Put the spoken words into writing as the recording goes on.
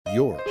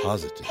Your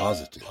positive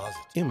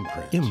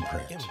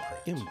imprint.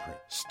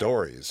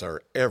 Stories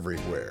are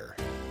everywhere.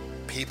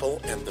 People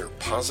and their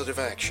positive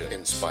action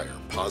inspire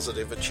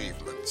positive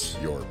achievements.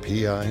 Your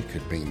PI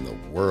could mean the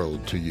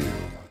world to you.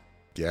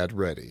 Get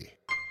ready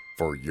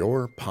for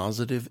Your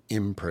Positive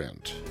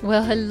Imprint.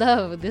 Well,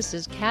 hello. This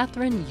is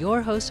Catherine,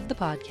 your host of the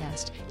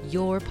podcast,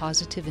 Your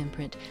Positive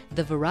Imprint,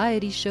 the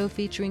variety show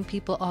featuring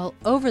people all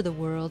over the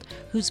world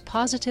whose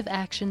positive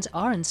actions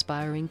are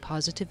inspiring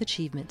positive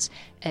achievements.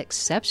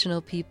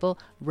 Exceptional people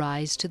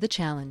rise to the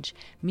challenge.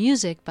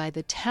 Music by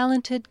the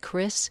talented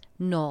Chris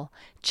Knoll.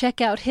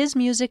 Check out his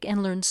music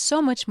and learn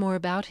so much more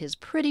about his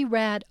pretty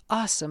rad,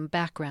 awesome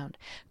background.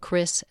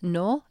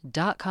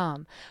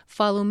 ChrisKnoll.com.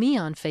 Follow me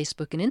on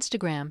Facebook and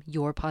Instagram,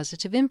 Your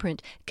Positive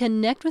Imprint.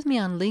 Connect with me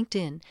on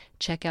LinkedIn.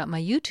 Check out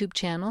my YouTube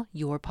channel,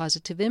 Your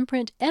Positive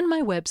Imprint, and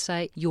my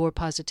website,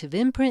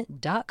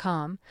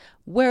 YourPositiveImprint.com,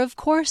 where, of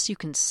course, you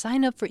can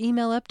sign up for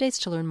email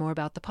updates to learn more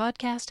about the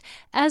podcast,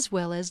 as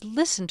well as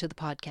listen to the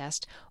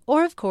podcast,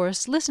 or, of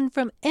course, listen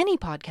from any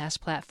podcast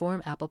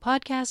platform, Apple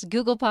Podcasts,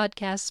 Google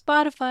Podcasts,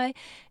 Spotify,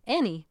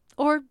 any,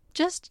 or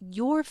just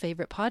your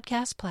favorite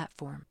podcast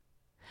platform.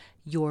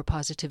 Your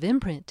Positive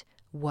Imprint.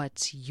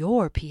 What's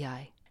your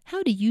PI?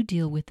 How do you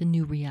deal with the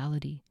new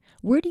reality?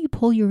 Where do you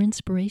pull your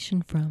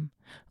inspiration from?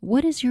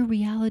 What is your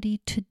reality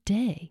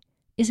today?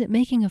 Is it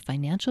making a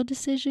financial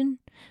decision?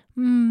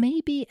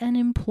 Maybe an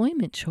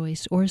employment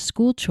choice or a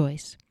school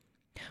choice?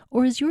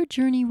 Or is your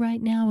journey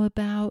right now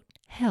about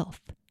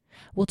health?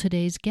 Well,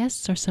 today's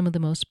guests are some of the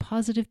most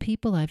positive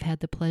people I've had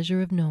the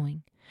pleasure of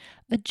knowing.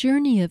 A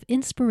journey of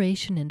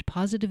inspiration and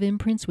positive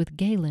imprints with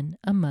Galen,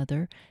 a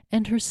mother,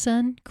 and her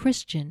son,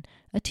 Christian,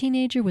 a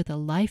teenager with a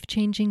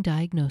life-changing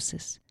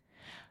diagnosis.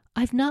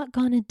 I've not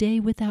gone a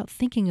day without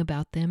thinking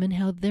about them and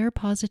how their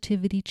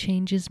positivity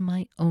changes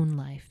my own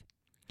life.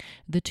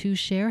 The two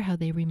share how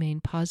they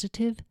remain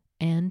positive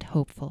and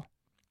hopeful.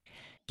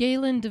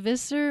 Galen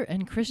DeVisser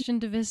and Christian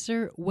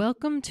DeVisser,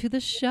 welcome to the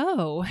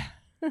show.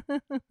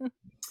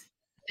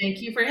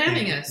 Thank you for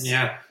having us.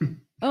 Yeah.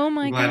 Oh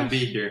my gosh. Glad to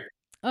be here.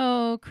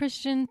 Oh,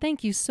 Christian,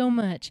 thank you so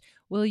much.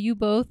 Well, you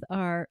both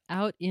are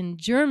out in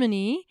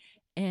Germany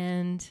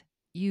and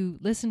you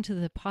listen to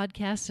the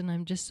podcast, and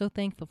I'm just so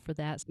thankful for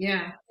that.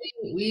 Yeah,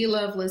 we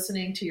love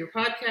listening to your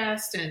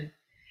podcast, and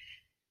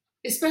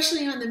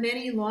especially on the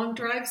many long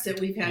drives that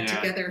we've had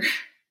together.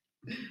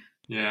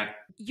 Yeah.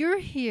 You're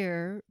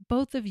here,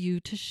 both of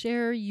you, to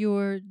share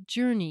your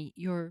journey,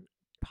 your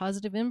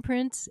positive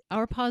imprints.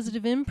 Our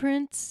positive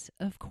imprints,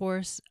 of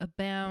course,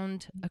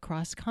 abound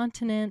across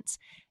continents.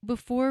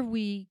 Before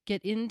we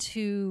get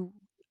into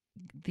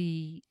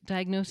the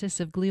diagnosis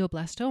of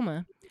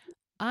glioblastoma,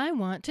 I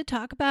want to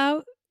talk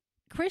about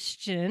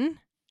Christian,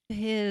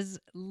 his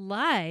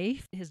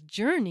life, his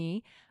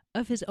journey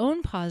of his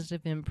own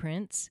positive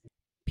imprints.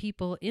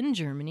 People in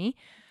Germany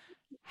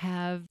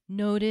have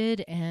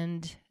noted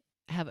and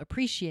have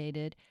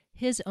appreciated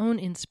his own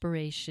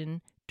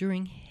inspiration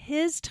during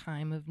his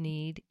time of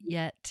need,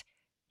 yet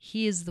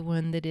he is the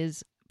one that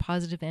is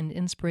positive and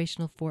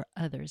inspirational for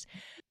others.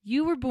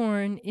 You were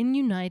born in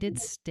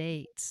United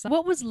States.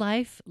 What was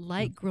life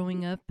like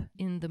growing up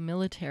in the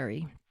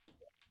military?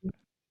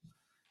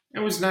 It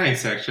was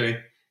nice, actually.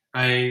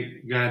 I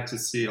got to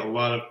see a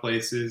lot of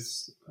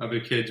places other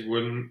kids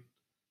wouldn't.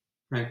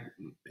 Like,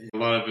 a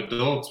lot of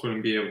adults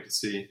wouldn't be able to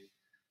see.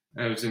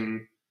 I was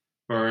in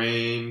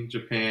Bahrain,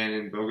 Japan,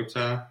 and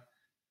Bogota.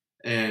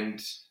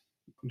 And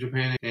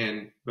Japan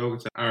and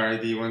Bogota are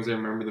the ones I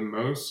remember the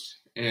most.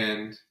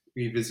 And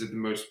we visited the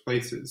most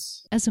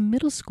places. As a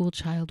middle school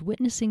child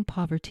witnessing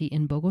poverty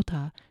in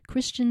Bogota,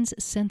 Christian's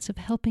sense of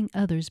helping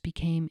others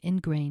became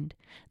ingrained.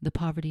 The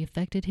poverty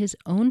affected his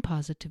own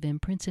positive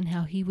imprints and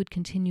how he would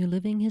continue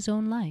living his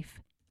own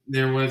life.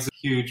 There was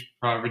huge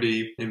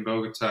poverty in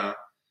Bogota,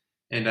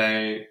 and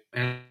I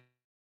am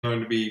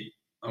going to be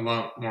a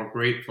lot more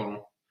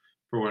grateful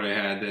for what I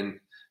had than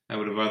I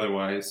would have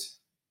otherwise.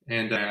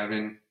 And I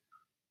haven't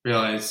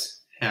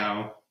realized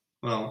how,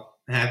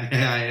 happy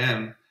I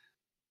am.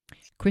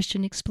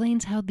 Christian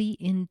explains how the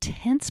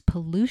intense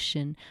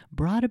pollution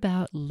brought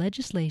about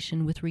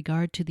legislation with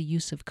regard to the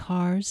use of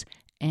cars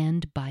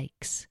and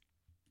bikes.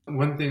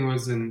 One thing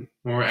was a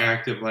more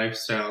active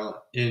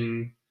lifestyle.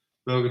 In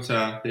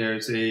Bogota,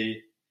 there's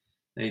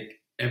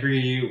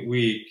every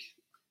week,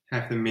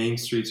 half the main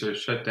streets are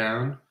shut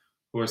down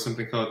for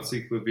something called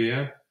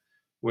ciclovia,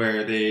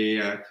 where they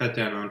cut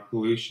down on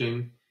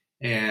pollution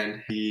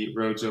and the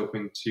roads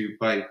open to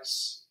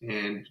bikes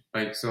and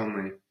bikes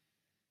only.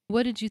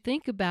 What did you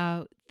think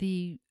about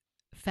the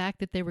fact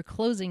that they were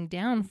closing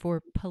down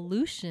for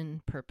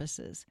pollution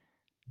purposes?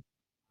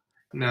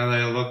 Now that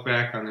I look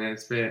back on it,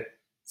 it's a bit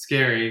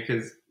scary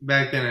because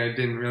back then I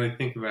didn't really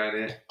think about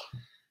it.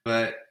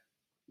 But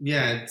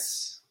yeah,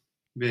 it's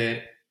a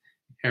bit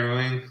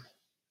harrowing,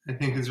 I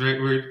think is the right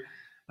word,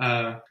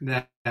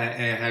 that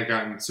it had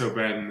gotten so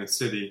bad in the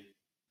city.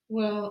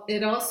 Well,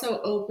 it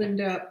also opened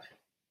up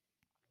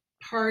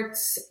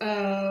parts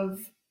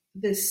of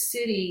the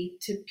city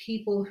to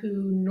people who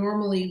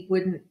normally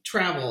wouldn't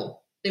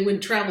travel they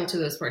wouldn't travel to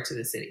those parts of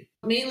the city.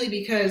 Mainly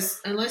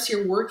because unless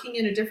you're working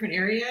in a different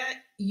area,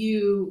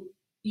 you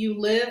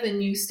live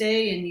and you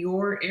stay in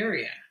your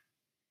area.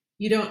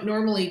 You don't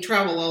normally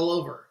travel all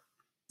over.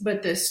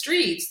 But the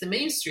streets, the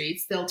main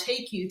streets, they'll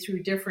take you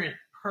through different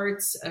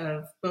parts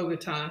of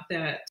Bogota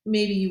that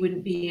maybe you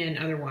wouldn't be in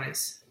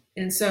otherwise.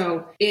 And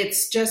so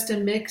it's just a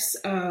mix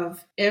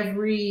of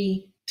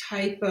every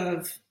type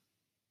of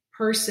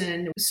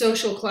person,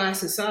 social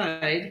class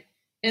aside,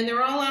 and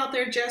they're all out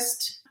there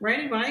just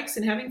riding bikes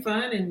and having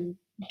fun and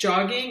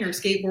jogging or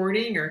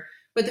skateboarding.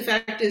 But the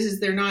fact is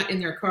they're not in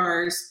their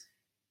cars,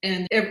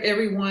 and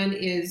everyone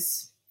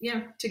is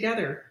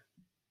together.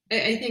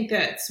 I think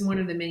that's one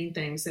of the main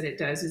things that it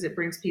does, is it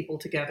brings people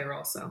together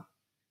also.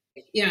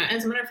 Yeah,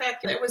 as a matter of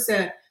fact, that was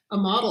a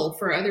model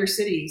for other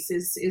cities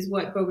is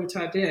what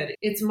Bogota did.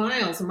 It's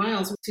miles and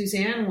miles.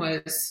 Suzanne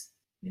was,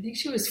 I think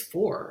she was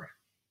 4,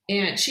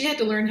 and she had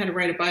to learn how to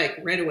ride a bike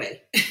right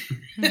away.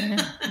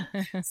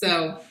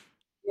 So,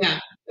 yeah,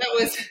 that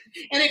was,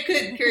 and it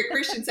could,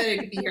 Christian said it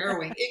could be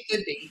harrowing. It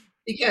could be,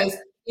 because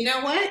you know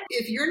what?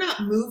 If you're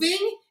not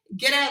moving,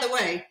 get out of the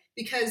way,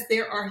 because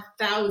there are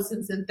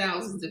thousands and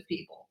thousands of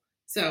people.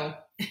 So,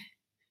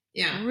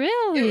 yeah.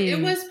 Really?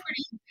 It was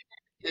pretty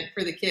good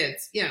for the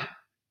kids. Yeah.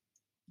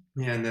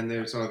 Yeah, and then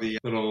there's all the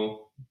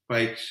little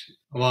bikes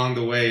along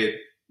the way.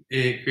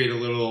 It created a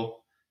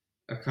little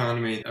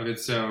economy of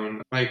its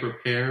own. Bike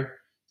repair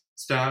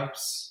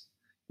stops.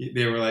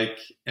 They were like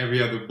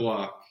every other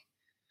block.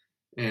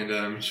 And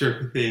I'm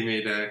sure they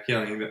made a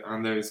killing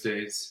on those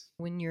days.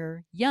 When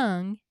you're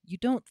young, you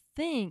don't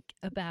think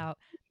about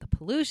the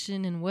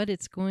pollution and what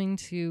it's going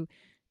to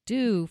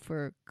do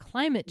for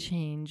climate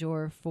change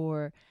or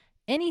for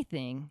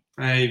anything.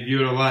 I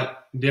view it a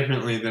lot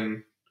differently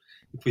than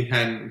if we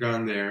hadn't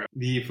gone there.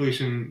 The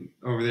pollution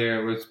over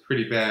there was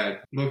pretty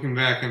bad. Looking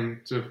back, I'm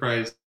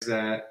surprised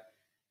that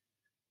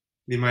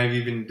they might have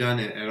even done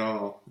it at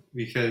all,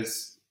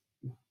 because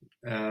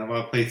a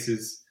lot of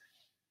places,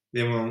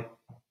 they won't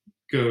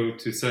go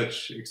to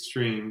such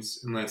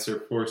extremes unless they're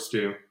forced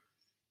to.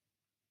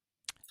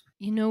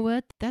 You know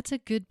what? That's a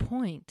good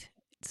point.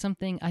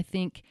 Something I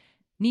think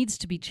needs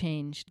to be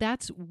changed.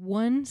 That's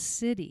one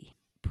city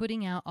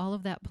putting out all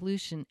of that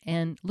pollution,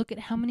 and look at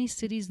how many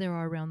cities there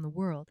are around the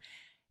world.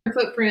 Our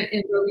footprint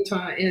in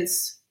Bogota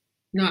is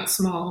not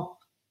small.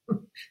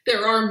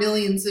 There are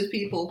millions of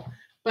people,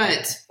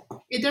 but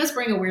it does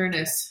bring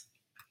awareness.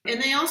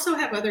 And they also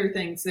have other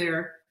things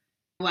there,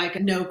 like a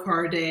no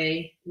car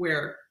day,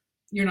 where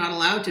you're not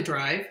allowed to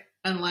drive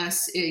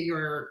unless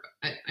you're,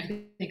 I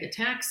think, a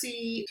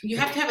taxi. You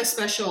have to have a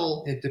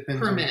special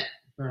permit.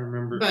 I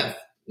remember. But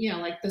yeah,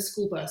 like the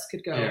school bus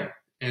could go.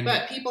 Yeah.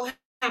 But people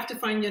have to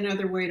find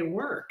another way to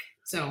work.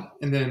 So.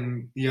 And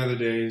then the other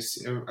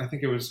days, I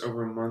think it was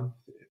over a month.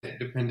 It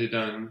depended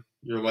on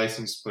your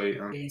license plate.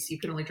 You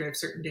can only drive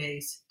certain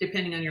days,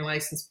 depending on your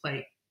license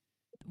plate.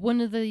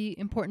 One of the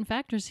important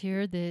factors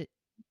here that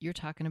you're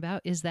talking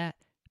about is that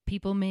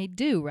people made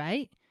do,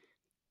 right?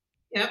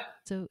 Yep.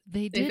 So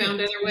they found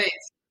other ways.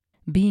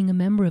 Being a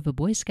member of a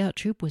Boy Scout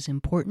troop was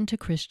important to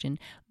Christian,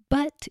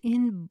 but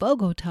in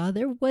Bogota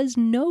there was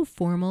no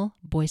formal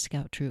Boy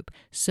Scout troop,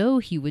 so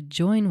he would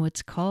join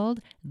what's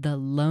called the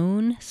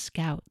Lone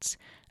Scouts.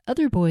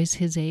 Other boys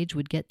his age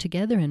would get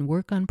together and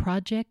work on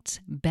projects,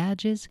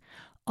 badges,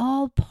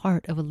 all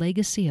part of a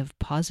legacy of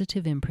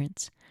positive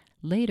imprints.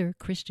 Later,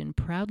 Christian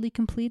proudly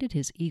completed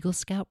his Eagle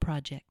Scout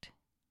project.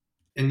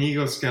 An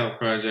Eagle Scout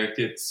project,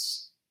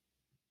 it's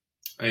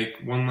like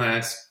one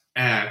last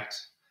act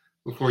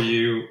before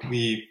you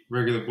leave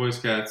regular Boy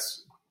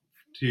Scouts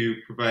to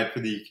provide for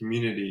the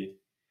community.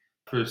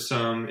 For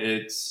some,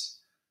 it's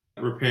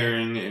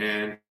repairing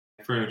and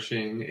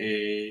furnishing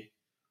a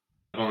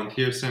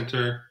volunteer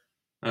center.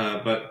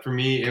 But for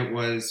me, it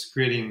was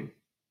creating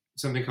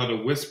something called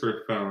a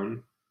whisper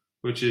phone,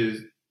 which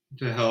is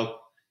to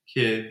help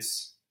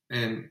kids,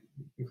 and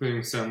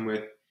including some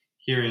with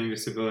hearing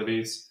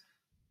disabilities,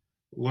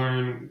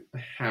 learn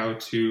how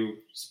to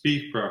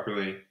speak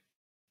properly.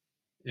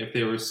 If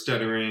they were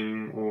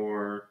stuttering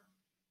or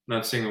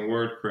not saying a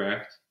word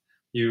correct,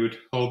 you would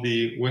hold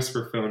the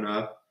whisper phone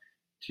up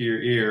to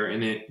your ear,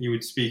 and you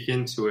would speak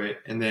into it,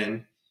 and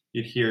then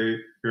you'd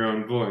hear your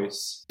own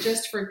voice.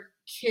 Just for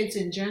kids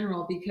in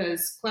general,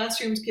 because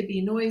classrooms could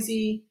be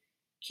noisy,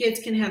 kids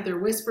can have their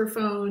whisper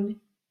phone,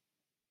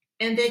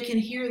 and they can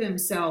hear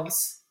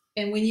themselves.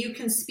 And when you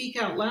can speak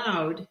out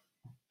loud,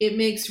 it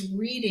makes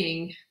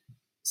reading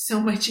so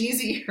much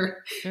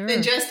easier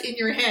than just in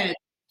your head.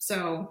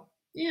 So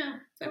yeah,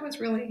 that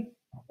was really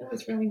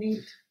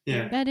neat.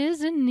 Yeah, that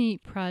is a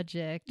neat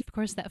project. Of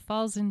course, that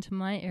falls into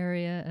my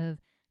area of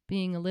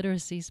being a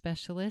literacy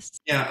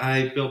specialist. Yeah,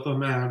 I built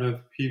them out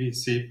of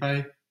PVC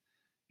pipe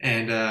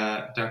and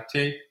duct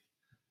tape.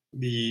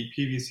 The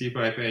PVC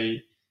pipe,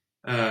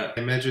 I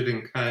measured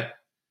and cut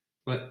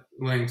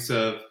lengths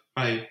of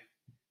pipe,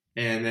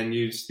 and then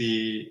used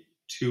the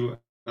 2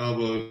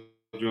 elbow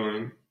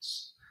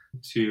joints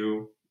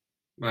to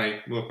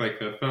look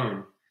like a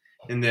phone.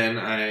 And then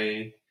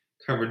I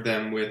covered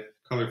them with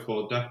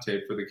colorful duct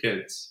tape for the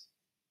kids.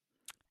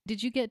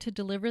 Did you get to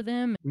deliver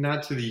them?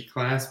 Not to the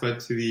class, but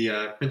to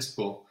the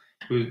principal,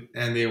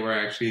 and they were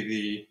actually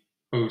the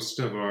host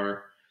of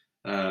our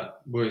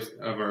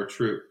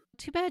troop.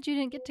 Too bad you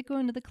didn't get to go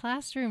into the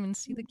classroom and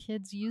see the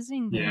kids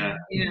using them.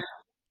 Yeah.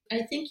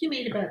 I think you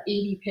made about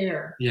 80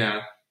 pair.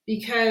 Yeah.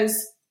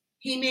 Because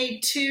he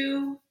made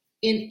 2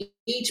 in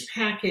each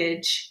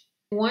package.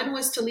 One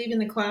was to leave in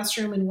the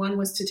classroom and one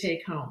was to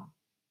take home.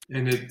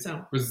 And it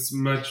was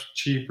much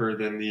cheaper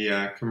than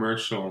the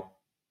commercial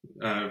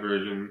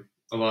version.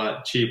 A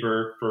lot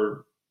cheaper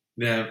for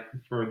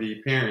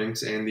the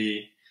parents and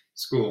the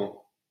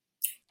school.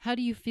 How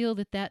do you feel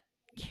that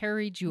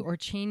carried you or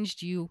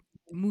changed you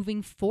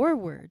moving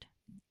forward?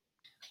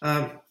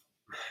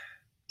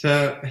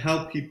 To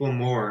help people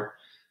more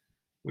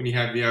when you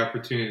have the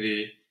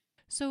opportunity.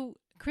 So,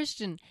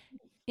 Christian,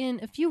 in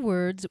a few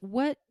words,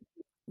 what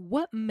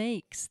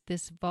makes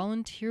this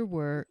volunteer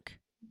work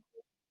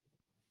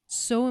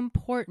so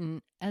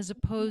important as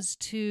opposed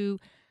to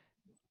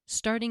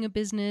starting a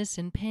business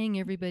and paying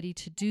everybody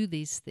to do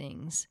these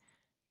things?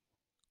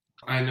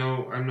 I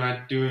know I'm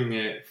not doing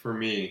it for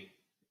me.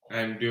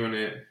 I'm doing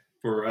it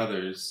for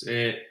others.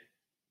 It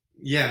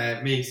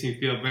makes me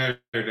feel better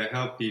to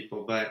help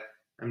people, but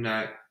I'm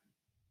not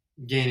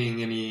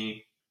gaining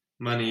any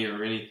money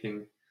or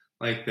anything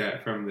like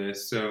that from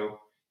this. So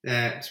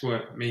that's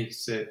what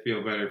makes it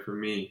feel better for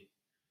me.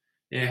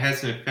 It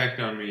has an effect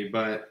on me,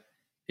 but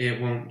it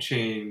won't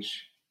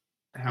change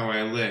how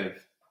I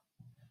live,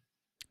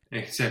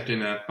 except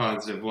in a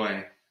positive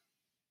way.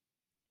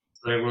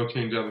 So it will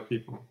change other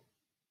people.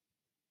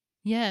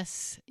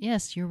 Yes,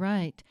 you're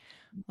right.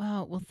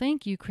 Wow. Well,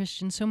 thank you,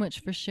 Christian, so much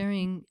for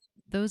sharing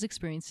those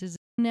experiences.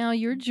 Now,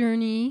 your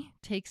journey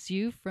takes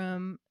you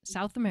from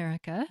South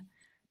America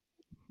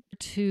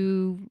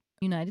to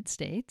United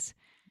States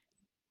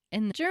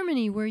and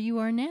Germany, where you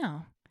are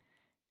now.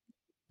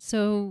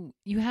 So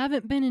you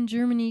haven't been in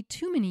Germany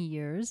too many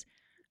years,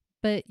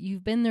 but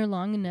you've been there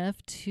long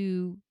enough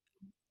to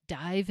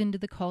dive into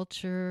the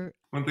culture.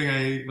 One thing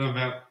I love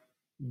about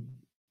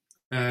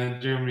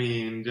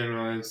Germany in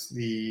general is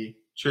the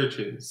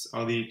churches.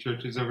 All the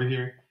churches over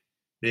here,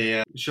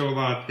 they show a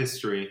lot of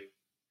history.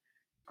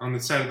 On the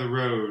side of the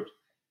road,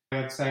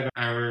 outside of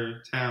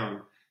our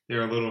town,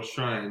 there are little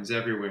shrines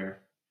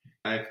everywhere.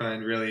 I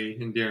find really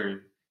endearing.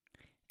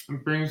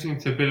 It brings me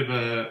to a bit of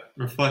a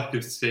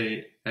reflective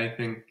state, I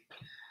think,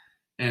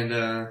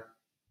 and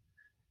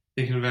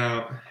thinking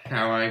about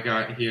how I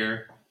got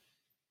here,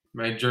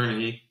 my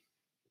journey,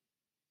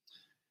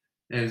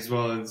 as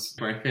well as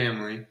my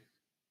family.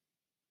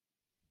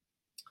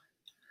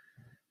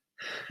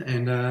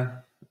 And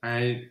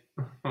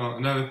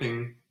another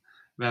thing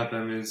about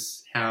them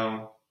is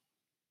how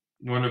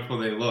wonderful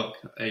they look.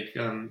 Like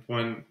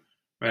one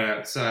right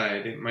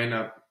outside, it might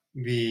not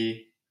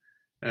be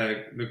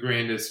the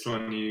grandest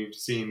one you've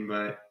seen,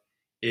 but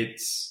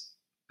it's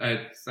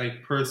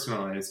like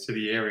personalized to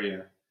the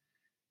area.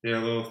 There are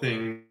little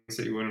things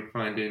that you wouldn't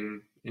find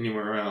in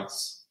anywhere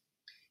else.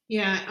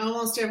 Yeah,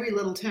 almost every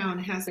little town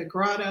has a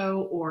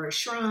grotto or a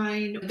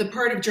shrine. The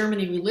part of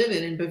Germany we live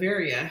in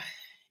Bavaria,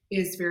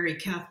 is very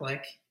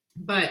Catholic,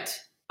 but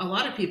a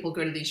lot of people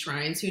go to these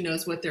shrines. Who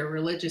knows what their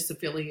religious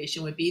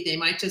affiliation would be? They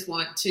might just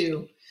want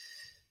to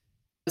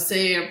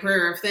say a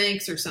prayer of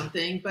thanks or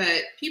something,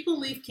 but people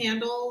leave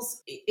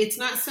candles. It's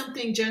not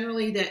something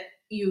generally that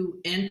you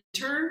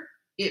enter.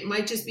 It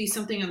might just be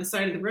something on the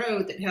side of the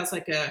road that has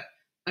like a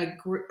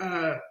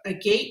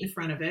gate in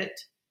front of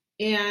it,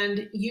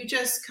 and you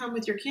just come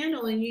with your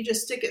candle and you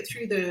just stick it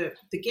through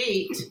the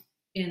gate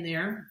in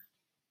there,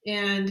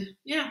 and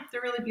yeah,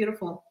 they're really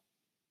beautiful.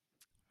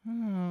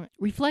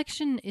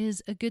 Reflection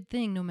is a good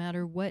thing no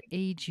matter what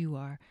age you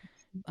are.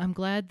 I'm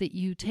glad that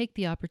you take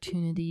the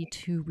opportunity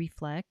to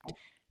reflect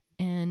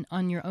and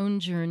on your own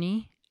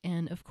journey.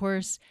 And of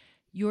course,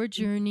 your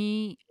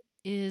journey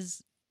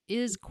is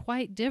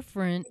quite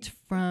different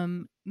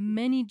from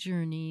many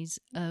journeys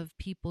of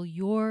people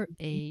your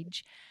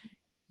age,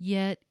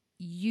 yet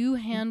you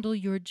handle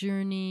your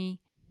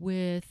journey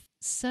with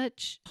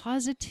such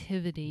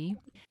positivity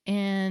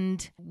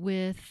and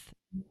with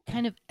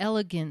kind of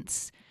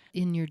elegance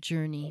in your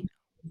journey,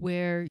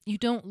 where you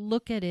don't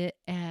look at it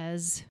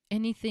as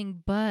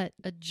anything but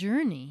a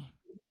journey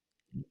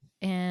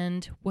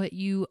and what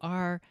you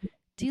are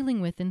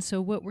dealing with. And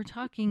so what we're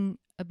talking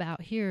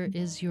about here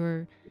is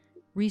your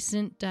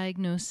recent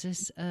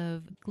diagnosis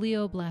of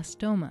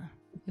glioblastoma.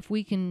 If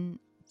we can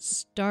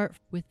start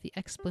with the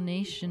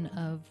explanation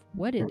of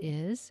what it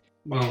is.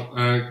 Well,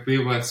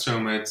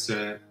 glioblastoma, it's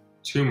a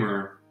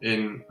tumor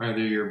in either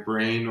your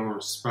brain or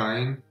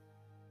spine.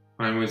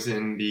 Mine was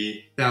in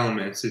the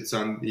thalamus. It's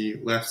on the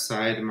left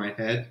side of my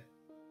head.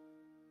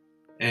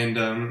 And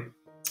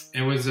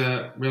it was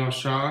a real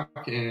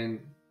shock to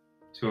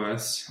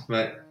us,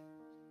 but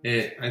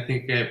I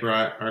think it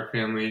brought our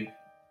family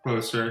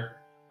closer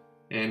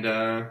and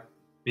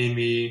made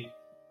me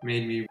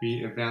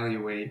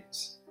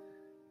reevaluate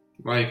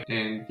life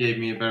and gave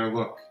me a better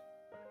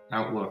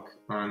outlook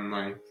on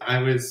life. I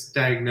was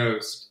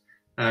diagnosed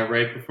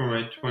right before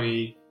my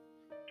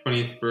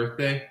 20th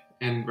birthday,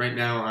 And right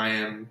now I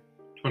am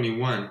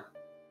 21.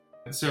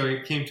 So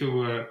it came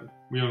to a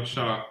real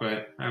shock,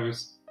 but I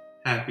was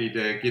happy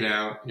to get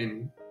out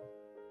and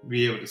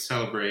be able to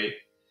celebrate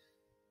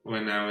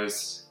when I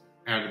was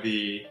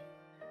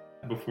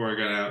before I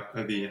got out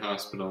of the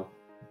hospital.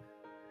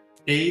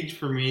 Age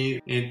for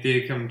me, it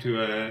did come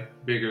to a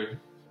bigger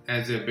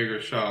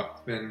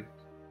shock than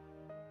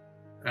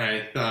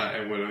I thought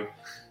it would have.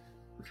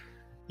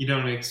 You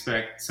don't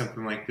expect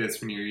something like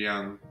this when you're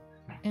young.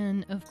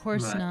 And of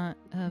course not.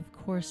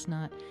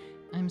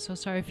 I'm so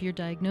sorry for your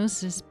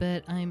diagnosis,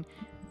 but I'm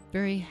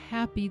very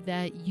happy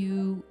that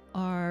you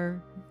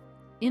are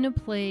in a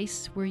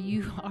place where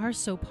you are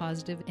so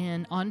positive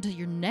and on to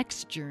your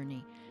next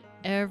journey.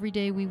 Every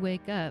day we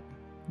wake up,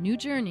 new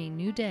journey,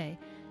 new day.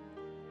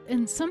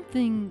 And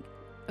something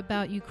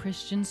about you,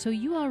 Christian, so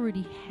you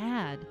already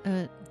had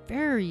a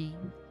very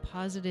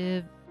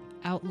positive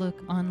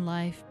outlook on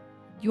life.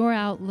 Your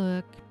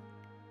outlook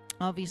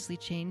obviously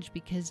changed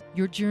because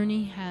your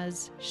journey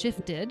has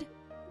shifted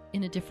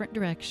in a different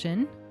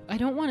direction. I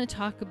don't want to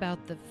talk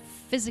about the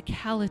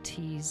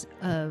physicalities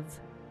of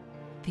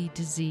the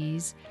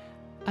disease.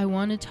 I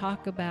want to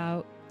talk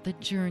about the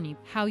journey,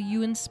 how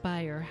you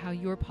inspire, how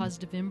your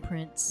positive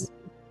imprints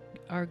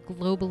are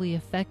globally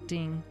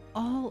affecting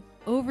all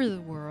over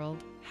the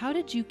world. How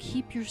did you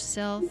keep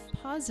yourself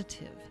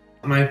positive?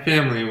 My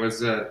family was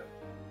the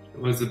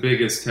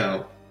biggest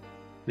help.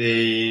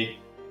 They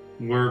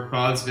were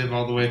positive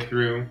all the way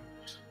through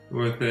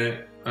with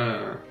it.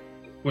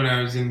 When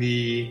I was in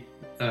the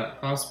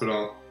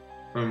hospital,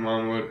 my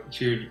mom would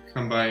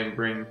come by and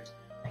bring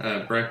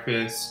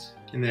breakfast,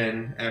 and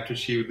then after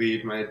she would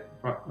leave, my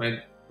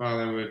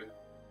father would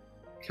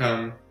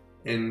come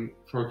in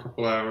for a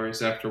couple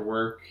hours after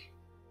work,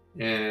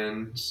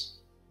 and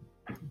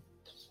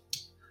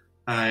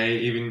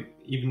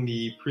even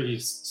the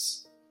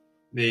priests,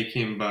 they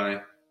came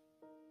by,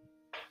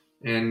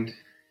 and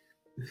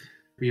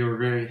we were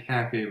very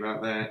happy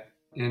about that.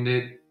 And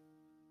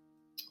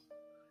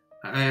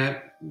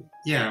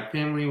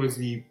family was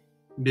the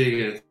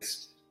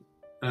biggest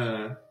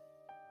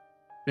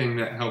thing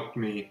that helped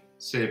me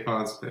stay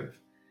positive.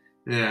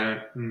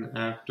 And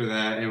after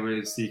that, it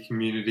was the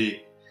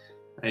community.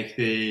 Like,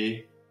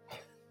 they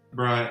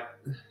brought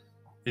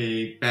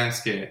a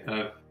basket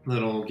of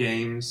little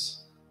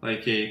games,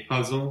 like a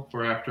puzzle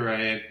for after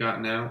I had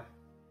gotten out,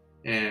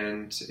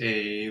 and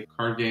a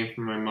card game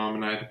for my mom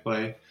and I to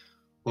play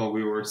while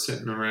we were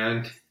sitting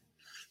around.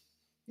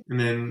 And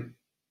then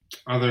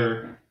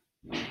other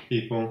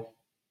people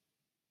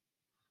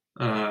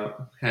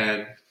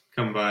had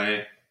come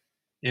by.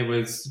 It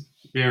was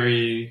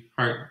very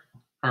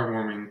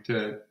heartwarming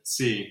to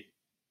see.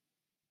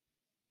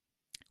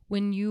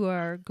 When you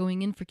are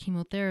going in for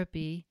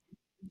chemotherapy,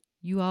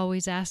 you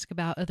always ask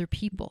about other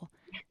people,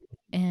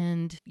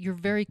 and you're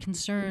very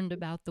concerned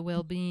about the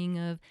well-being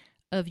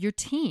of your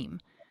team.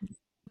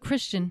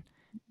 Christian,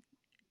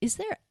 is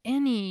there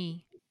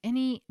any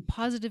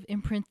positive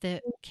imprint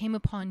that came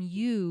upon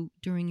you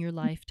during your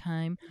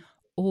lifetime,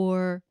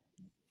 or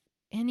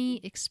any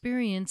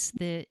experience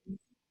that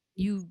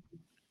you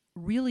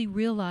really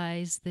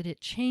realized that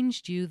it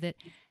changed you, that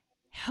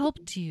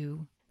helped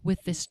you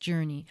with this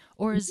journey?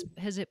 Or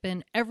has it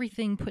been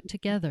everything put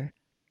together?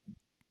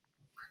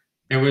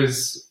 It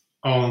was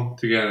all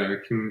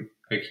together,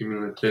 a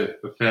cumulative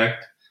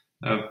effect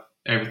of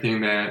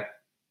everything that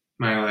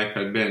my life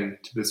had been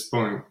to this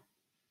point.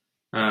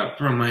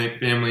 From my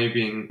family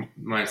being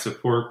my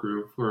support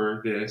group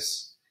for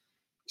this,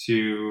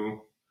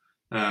 to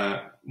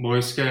Boy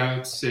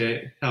Scouts,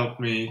 it helped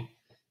me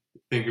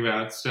think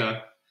about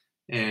stuff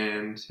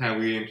and how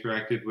we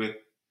interacted with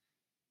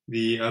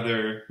the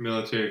other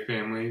military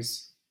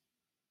families.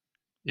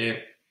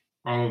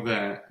 All of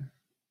that,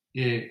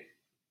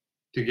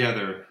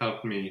 together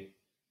helped me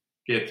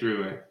get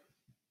through it.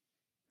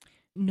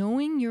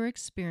 Knowing your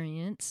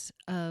experience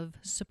of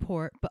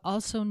support, but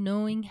also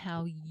knowing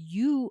how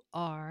you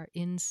are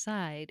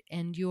inside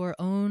and your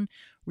own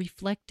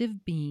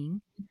reflective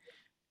being,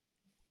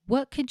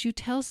 what could you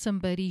tell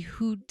somebody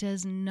who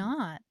does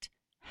not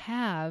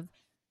have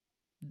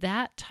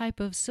that type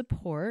of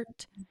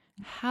support,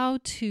 how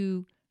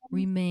to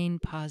remain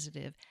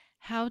positive,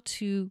 how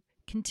to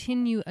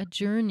continue a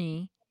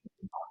journey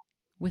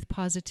with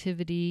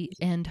positivity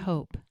and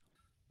hope?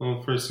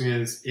 Well, first thing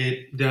is,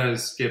 it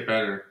does get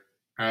better.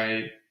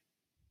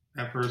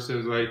 At first it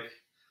was like,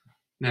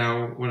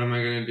 now what am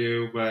I going to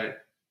do?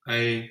 But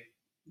I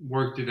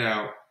worked it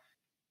out.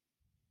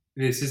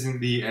 This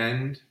isn't the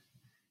end.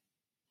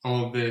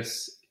 All of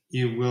this,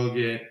 you will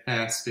get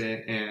past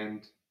it,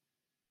 and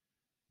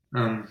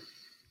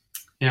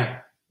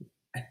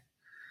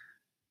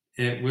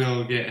it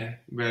will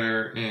get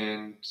better,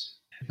 and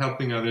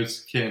helping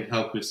others can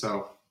help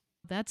yourself.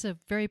 That's a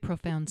very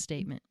profound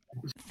statement.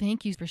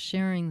 Thank you for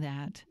sharing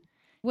that.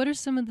 What are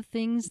some of the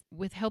things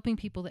with helping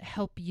people that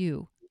help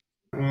you?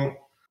 Well,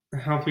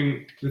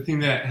 the thing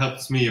that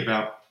helps me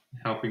about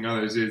helping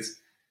others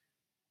is,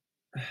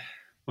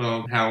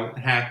 how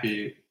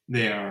happy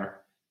they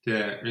are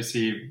to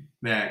receive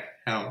that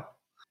help.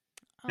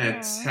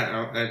 That's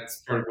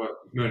part of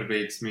what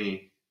motivates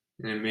me,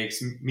 and it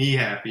makes me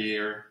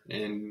happier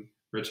in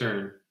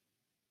return.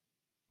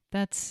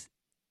 That's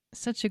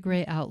such a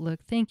great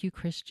outlook. Thank you,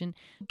 Christian.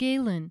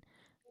 Galen,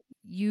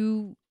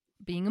 you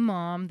being a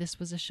mom, this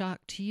was a shock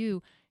to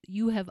you.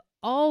 You have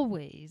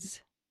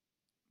always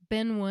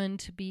been one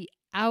to be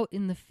out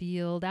in the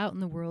field, out in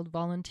the world,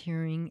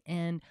 volunteering,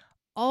 and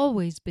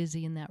always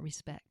busy in that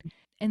respect.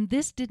 And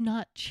this did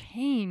not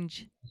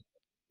change.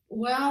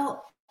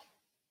 Well,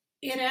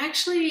 it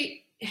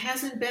actually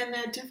hasn't been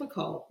that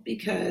difficult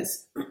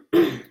because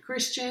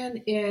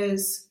Christian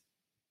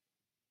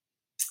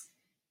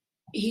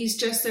he's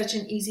just such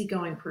an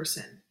easygoing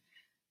person.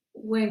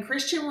 When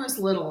Christian was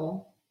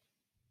little,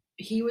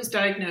 he was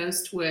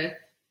diagnosed with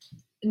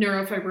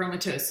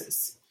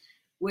neurofibromatosis,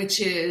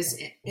 which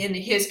is, in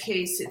his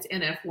case, it's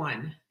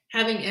NF1.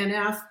 Having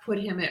NF put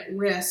him at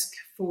risk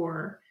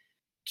for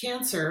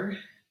cancer,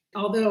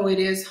 although it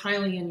is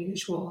highly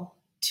unusual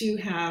to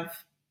have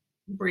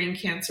brain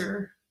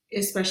cancer,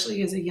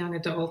 especially as a young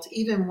adult,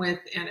 even with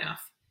NF.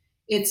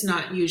 It's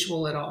not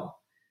usual at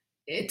all.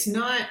 It's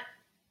not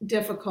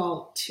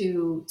difficult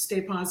to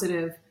stay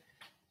positive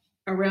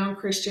around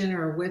Christian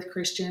or with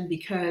Christian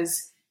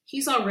because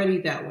he's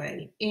already that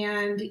way.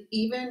 And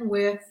even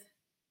with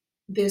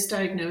this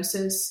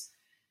diagnosis,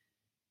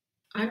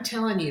 I'm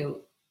telling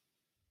you,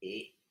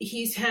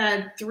 he's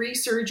had 3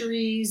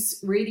 surgeries,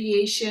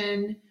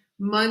 radiation,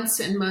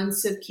 months and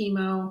months of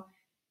chemo,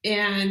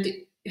 and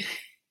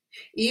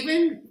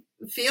even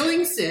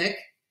feeling sick,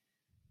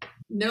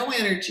 no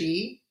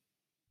energy,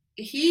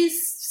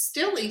 he's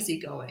still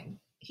easygoing.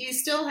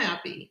 He's still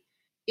happy.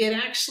 It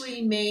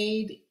actually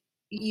made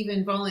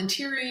even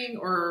volunteering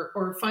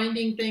or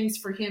finding things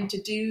for him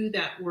to do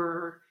that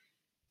were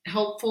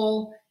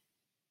helpful,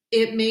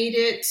 it made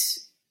it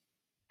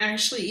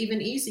actually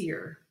even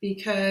easier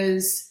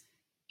because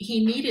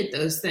he needed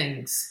those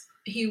things.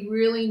 He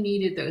really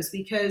needed those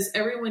because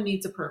everyone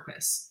needs a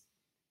purpose.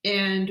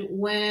 And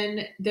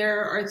when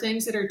there are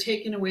things that are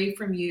taken away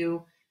from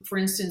you, for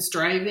instance,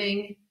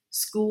 driving,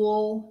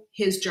 school,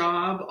 his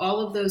job, all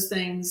of those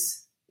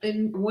things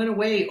went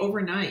away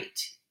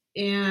overnight.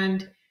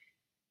 And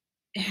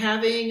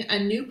having a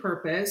new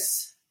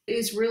purpose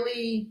is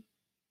really,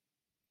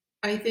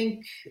 I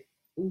think,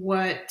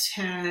 what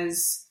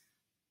has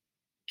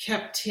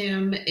kept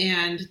him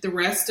and the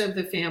rest of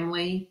the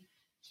family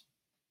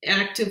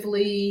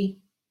actively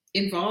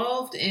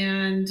involved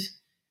and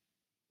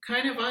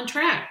kind of on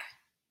track.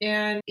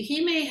 And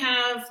he may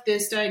have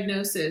this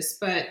diagnosis,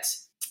 but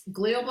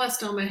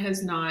glioblastoma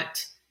has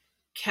not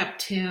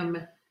kept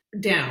him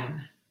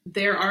down.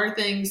 There are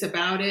things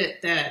about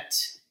it that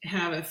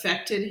have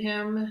affected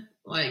him,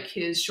 like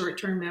his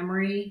short-term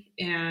memory,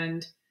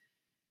 and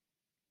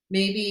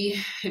maybe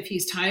if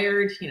he's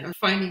tired,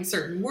 finding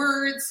certain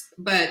words.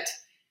 But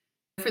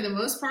for the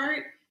most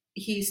part,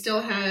 he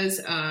still has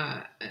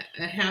a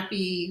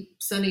happy,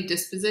 sunny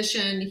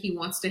disposition. He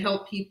wants to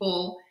help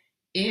people.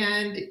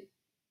 And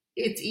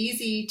it's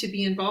easy to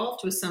be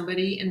involved with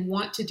somebody and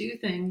want to do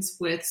things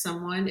with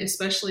someone,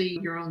 especially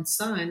your own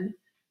son,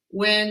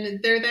 when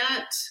they're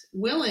that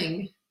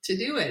willing to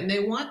do it and they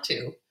want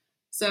to.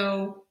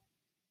 So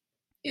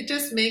it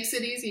just makes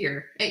it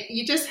easier.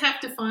 You just have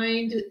to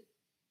find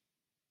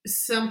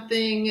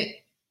something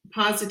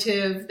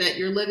positive that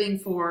you're living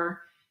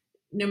for,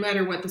 no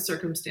matter what the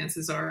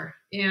circumstances are.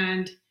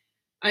 And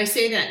I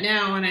say that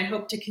now, and I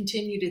hope to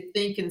continue to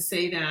think and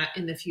say that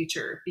in the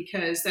future,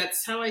 because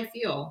that's how I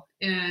feel.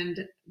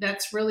 And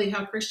that's really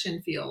how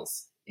Christian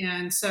feels.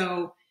 And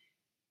so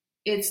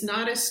it's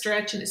not a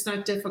stretch and it's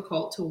not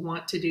difficult to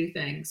want to do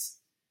things.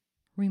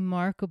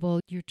 Remarkable.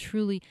 You're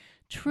truly,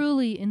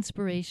 truly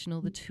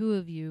inspirational, the two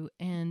of you.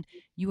 And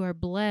you are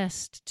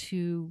blessed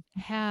to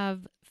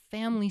have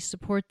family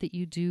support that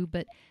you do,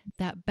 but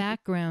that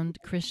background,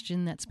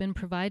 Christian, that's been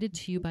provided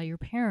to you by your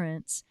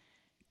parents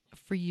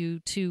for you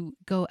to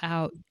go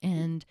out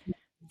and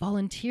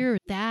volunteer,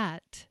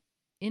 that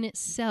in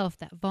itself,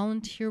 that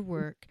volunteer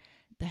work,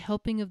 the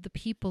helping of the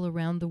people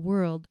around the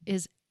world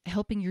is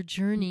helping your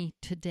journey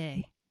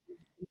today.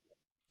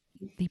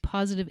 The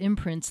positive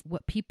imprints,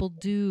 what people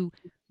do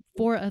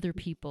for other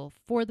people,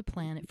 for the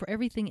planet, for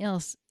everything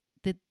else,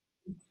 that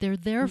they're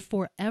there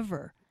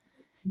forever.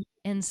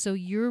 And so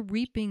you're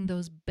reaping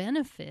those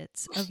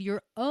benefits of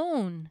your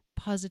own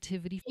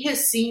positivity. He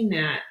has seen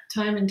that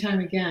time and time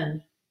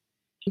again.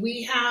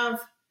 We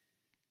have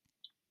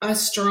a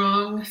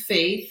strong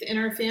faith in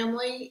our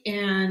family,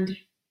 and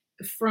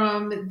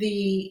from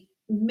the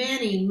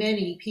many,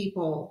 many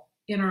people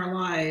in our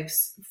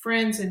lives,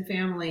 friends and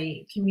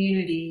family,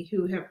 community,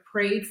 who have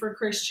prayed for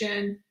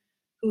Christian,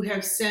 who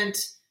have sent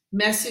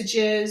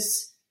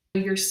messages,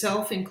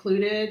 yourself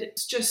included.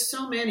 It's just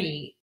so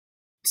many.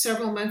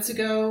 Several months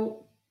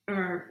ago,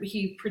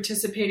 he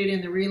participated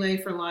in the Relay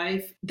for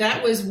Life.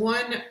 That was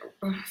one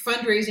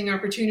fundraising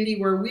opportunity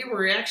where we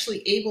were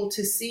actually able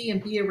to see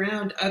and be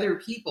around other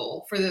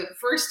people for the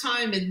first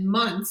time in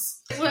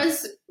months. It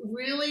was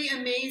really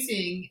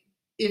amazing.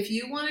 If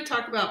you want to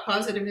talk about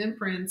positive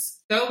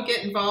imprints, go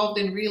get involved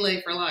in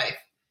Relay for Life.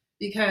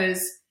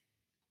 because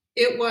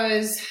it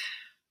was,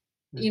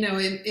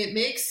 it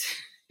makes,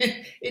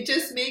 it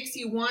just makes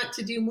you want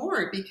to do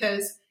more,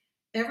 because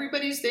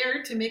everybody's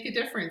there to make a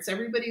difference.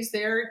 Everybody's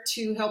there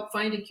to help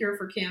find a cure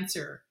for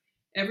cancer.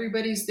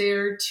 Everybody's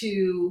there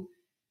to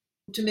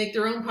make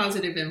their own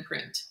positive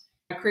imprint.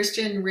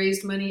 Christian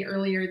raised money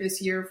earlier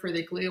this year for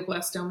the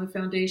Glioblastoma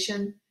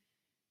Foundation,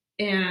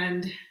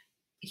 and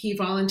he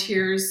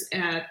volunteers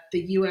at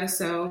the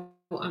USO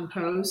on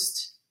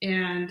post,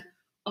 and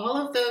all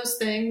of those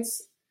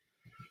things,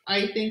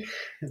 I think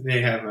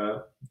they have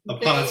a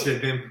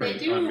positive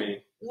imprint on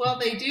me. Well,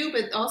 they do,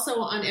 but also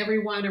on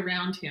everyone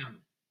around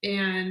him.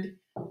 And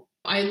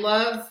I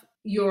love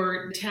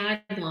your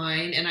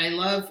tagline, and I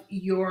love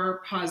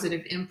your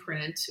positive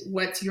imprint.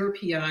 What's your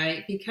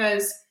PI?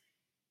 Because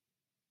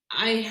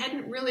I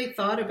hadn't really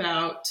thought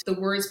about the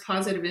words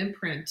positive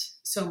imprint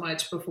so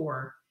much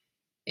before.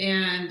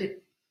 And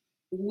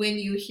when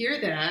you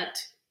hear that,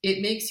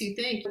 it makes you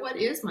think, what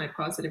is my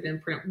positive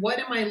imprint? What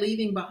am I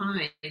leaving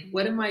behind?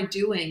 What am I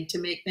doing to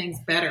make things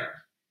better?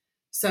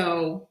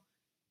 So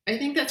I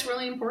think that's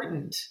really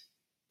important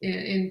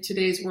in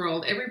today's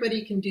world.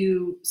 Everybody can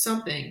do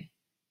something,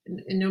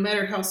 and no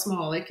matter how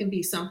small, it can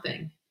be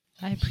something.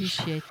 I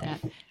appreciate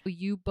that.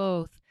 You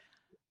both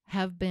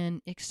have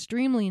been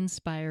extremely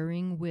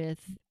inspiring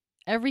with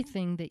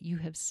everything that you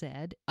have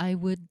said. I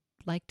would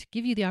like to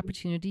give you the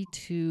opportunity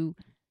to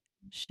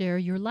share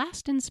your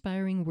last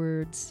inspiring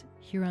words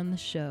here on the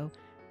show.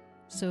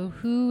 So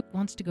who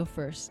wants to go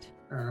first?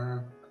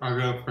 I'll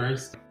go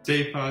first.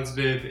 Stay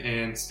positive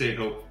and stay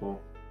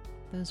hopeful.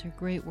 Those are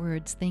great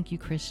words. Thank you,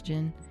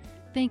 Christian.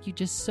 Thank you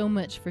just so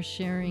much for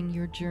sharing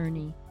your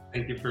journey.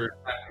 Thank you for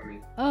having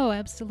me. Oh,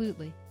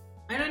 absolutely.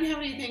 I don't have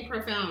anything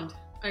profound.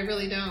 I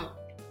really don't.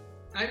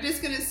 I'm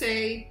just going to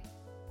say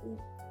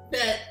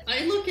that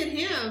I look at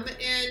him,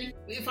 and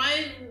if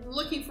I'm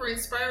looking for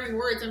inspiring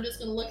words, I'm just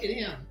going to look at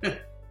him.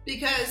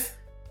 Because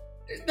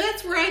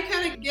that's where I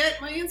kind of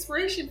get my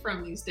inspiration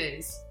from these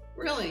days,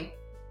 really.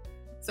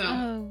 So.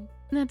 Oh,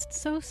 that's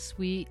so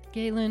sweet.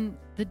 Galen,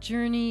 the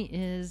journey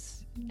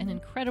is an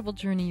incredible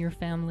journey your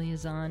family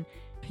is on.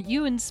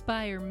 You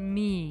inspire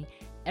me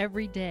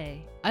every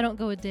day. I don't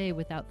go a day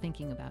without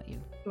thinking about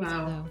you.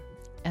 Wow. So,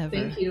 ever.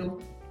 Thank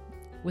you.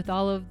 With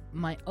all of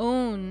my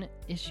own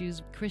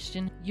issues,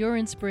 Christian, your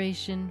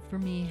inspiration for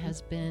me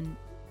has been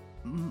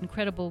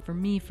incredible for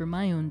me, for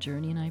my own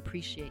journey, and I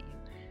appreciate you.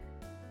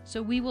 So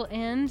we will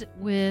end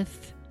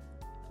with,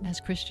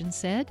 as Christian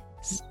said,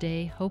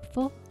 stay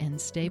hopeful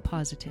and stay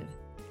positive.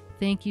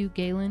 Thank you,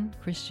 Galen,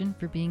 Christian,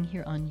 for being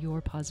here on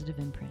Your Positive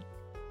Imprint.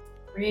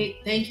 Great.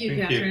 Thank you,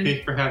 Thank Catherine. you.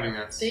 Thanks for having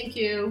us. Thank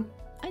you.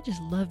 I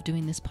just love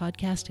doing this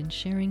podcast and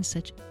sharing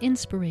such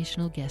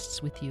inspirational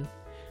guests with you.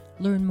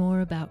 Learn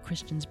more about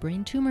Christian's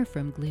brain tumor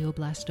from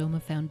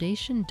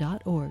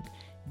glioblastomafoundation.org.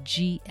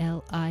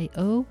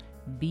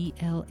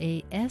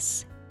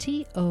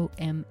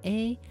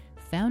 GLIOBLASTOMA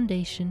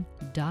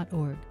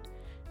foundation.org.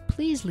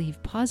 Please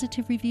leave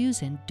positive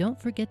reviews and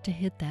don't forget to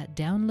hit that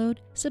download,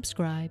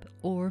 subscribe,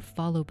 or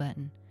follow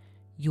button.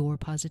 Your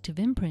Positive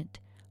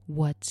Imprint.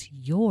 What's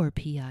your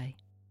PI?